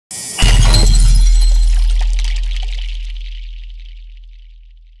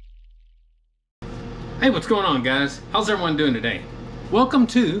Hey, what's going on, guys? How's everyone doing today? Welcome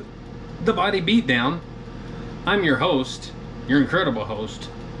to The Body Beatdown. I'm your host, your incredible host,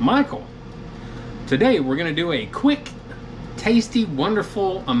 Michael. Today we're going to do a quick, tasty,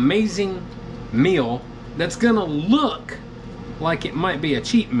 wonderful, amazing meal that's going to look like it might be a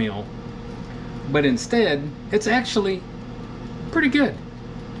cheap meal, but instead it's actually pretty good.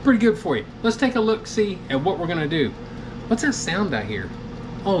 Pretty good for you. Let's take a look, see at what we're going to do. What's that sound I hear?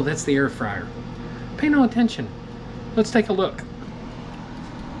 Oh, that's the air fryer. Pay no attention. Let's take a look.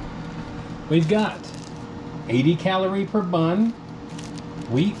 We've got 80 calorie per bun,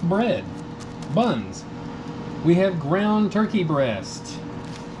 wheat bread, buns. We have ground turkey breast.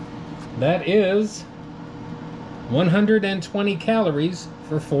 That is 120 calories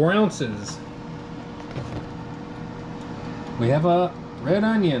for 4 ounces. We have a red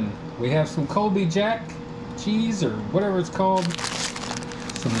onion. We have some Colby Jack cheese or whatever it's called.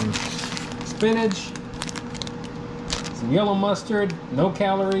 Some spinach, some yellow mustard, no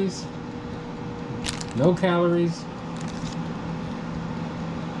calories, no calories.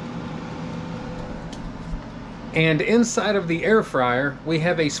 And inside of the air fryer, we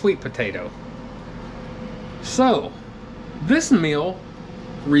have a sweet potato. So, this meal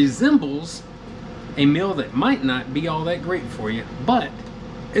resembles a meal that might not be all that great for you, but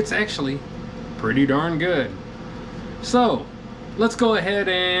it's actually pretty darn good. So, let's go ahead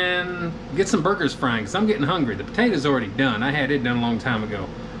and get some burgers frying because I'm getting hungry. The potato's already done. I had it done a long time ago.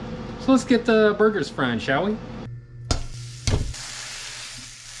 So let's get the burgers frying, shall we?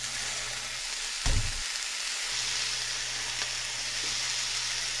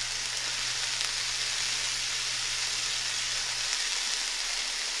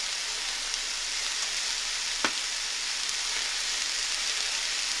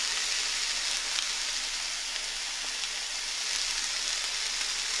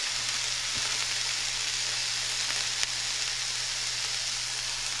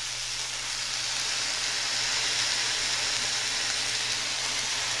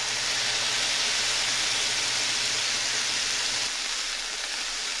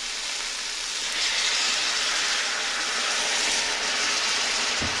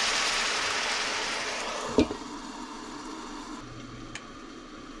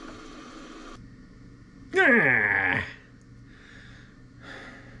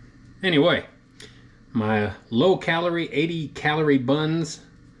 Anyway, my low calorie, 80 calorie buns.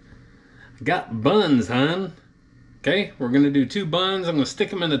 I got buns, hon. Okay, we're gonna do 2 buns. I'm gonna stick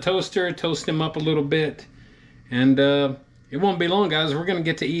them in the toaster, toast them up a little bit, and it won't be long, guys. We're gonna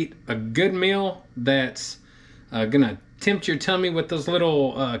get to eat a good meal that's gonna tempt your tummy with those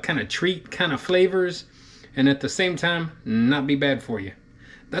little kind of treat kind of flavors, and at the same time not be bad for you.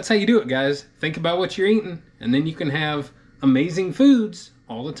 That's how you do it, guys. Think about what you're eating, and then you can have amazing foods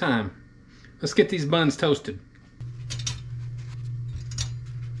all the time. Let's get these buns toasted.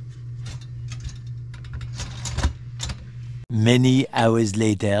 Many hours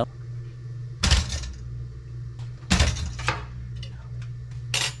later.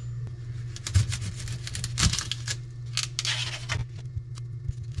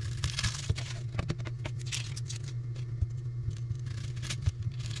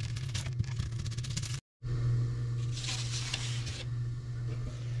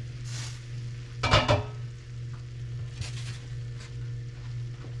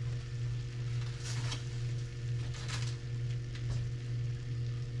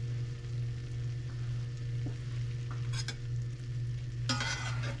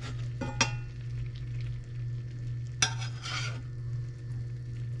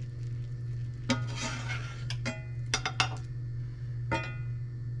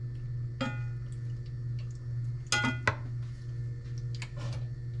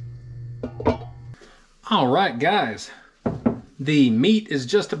 All right, guys, the meat is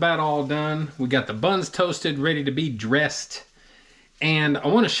just about all done. We got the buns toasted, ready to be dressed. And I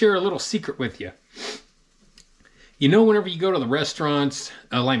want to share a little secret with you. You know, whenever you go to the restaurants,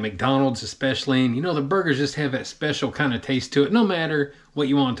 like McDonald's especially, and you know, the burgers just have that special kind of taste to it. No matter what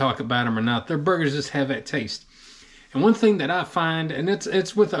you want to talk about them or not, their burgers just have that taste. And one thing that I find, and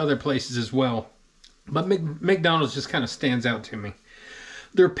it's with other places as well, but McDonald's just kind of stands out to me.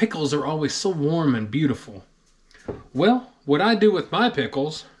 Their pickles are always so warm and beautiful. Well, what I do with my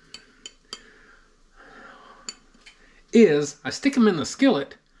pickles is I stick them in the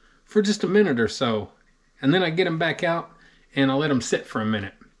skillet for just a minute or so, and then I get them back out and I let them sit for a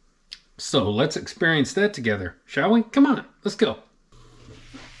minute. So let's experience that together, shall we? Come on, let's go.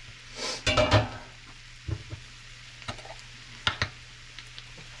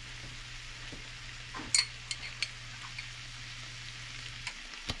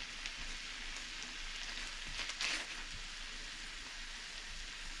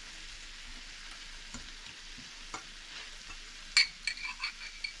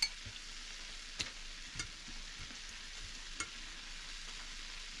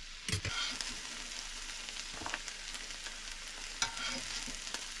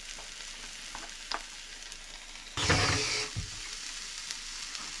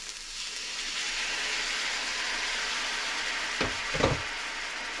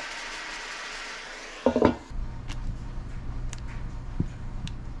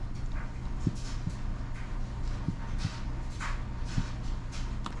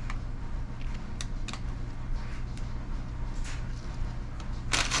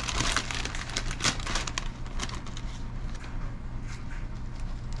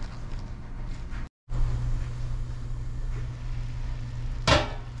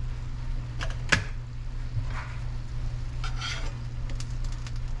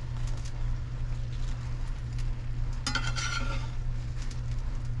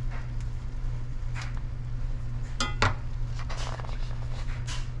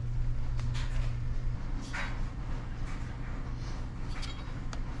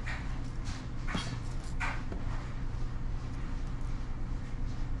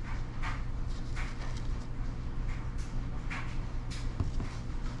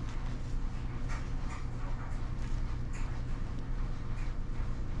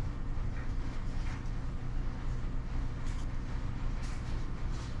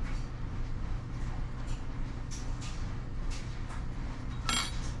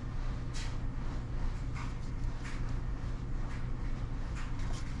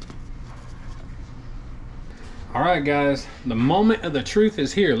 All right, guys, the moment of the truth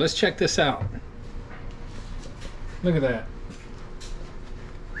is here. Let's check this out. Look at that.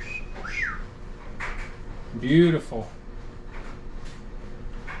 Beautiful.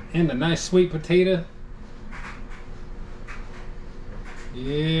 And a nice sweet potato.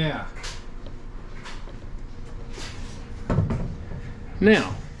 Yeah.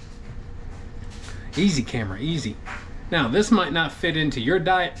 Now, easy camera, easy. Now, this might not fit into your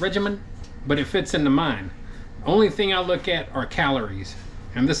diet regimen, but it fits into mine. Only thing I look at are calories.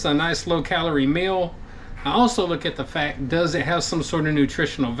 And this is a nice low calorie meal. I also look at the fact, does it have some sort of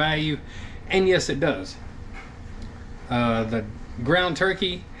nutritional value? And yes, it does. The ground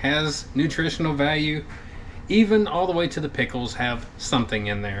turkey has nutritional value. Even all the way to the pickles have something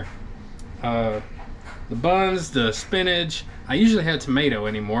in there. The buns, the spinach. I usually have tomato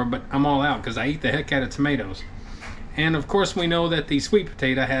anymore, but I'm all out because I eat the heck out of tomatoes. And of course we know that the sweet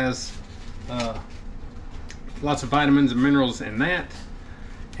potato has lots of vitamins and minerals in that.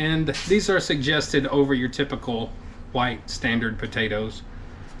 And these are suggested over your typical white standard potatoes.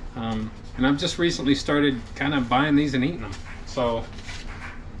 And I've just recently started kind of buying these and eating them. So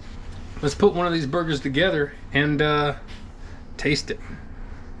let's put one of these burgers together and taste it.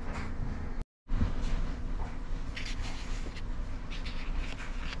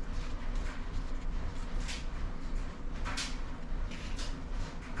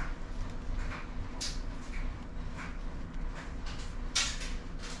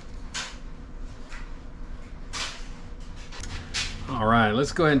 All right,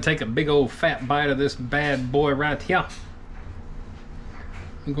 let's go ahead and take a big old fat bite of this bad boy right here.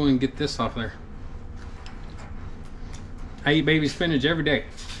 I'm going to get this off there. I eat baby spinach every day.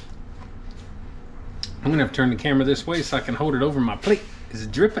 I'm gonna have to turn the camera this way so I can hold it over my plate. It's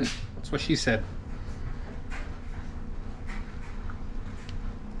dripping. That's what she said.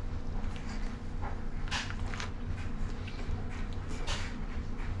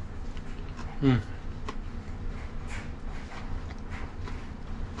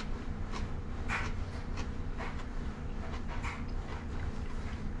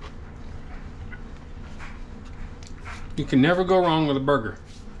 You can never go wrong with a burger.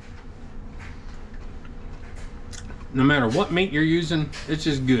 No matter what meat you're using, it's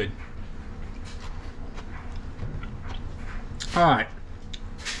just good. Alright.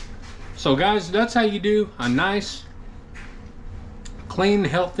 So guys, that's how you do a nice, clean,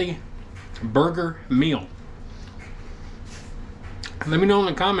 healthy burger meal. Let me know in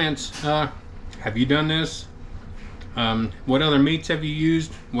the comments, have you done this? What other meats have you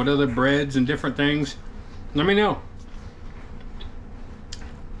used? What other breads and different things? Let me know.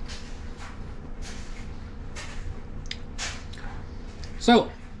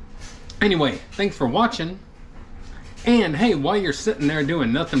 So, anyway, thanks for watching. And hey, while you're sitting there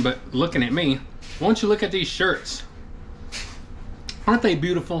doing nothing but looking at me, why don't you look at these shirts? Aren't they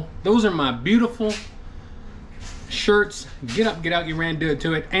beautiful? Those are my beautiful shirts. Get up, get out, you ran, do it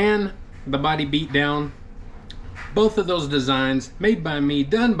to it. And the body beat down. Both of those designs made by me,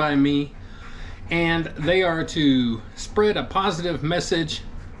 done by me. And they are to spread a positive message.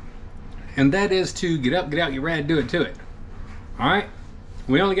 And that is to get up, get out, you ran, do it to it. All right?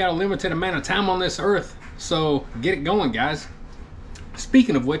 We only got a limited amount of time on this earth, so get it going, guys.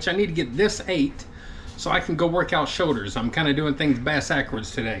 Speaking of which, I need to get this ate so I can go work out shoulders. I'm kind of doing things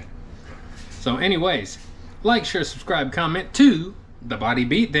bass-ackwards today. So anyways, like, share, subscribe, comment to The Body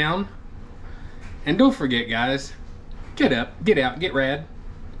Beatdown. And don't forget, guys, get up, get out, get rad,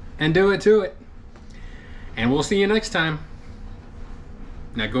 and do it to it. And we'll see you next time.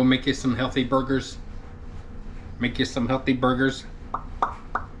 Now go make you some healthy burgers. Make you some healthy burgers.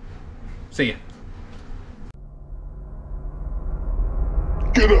 See ya.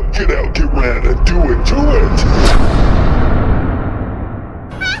 Get up, get out, get rad, and do it to it.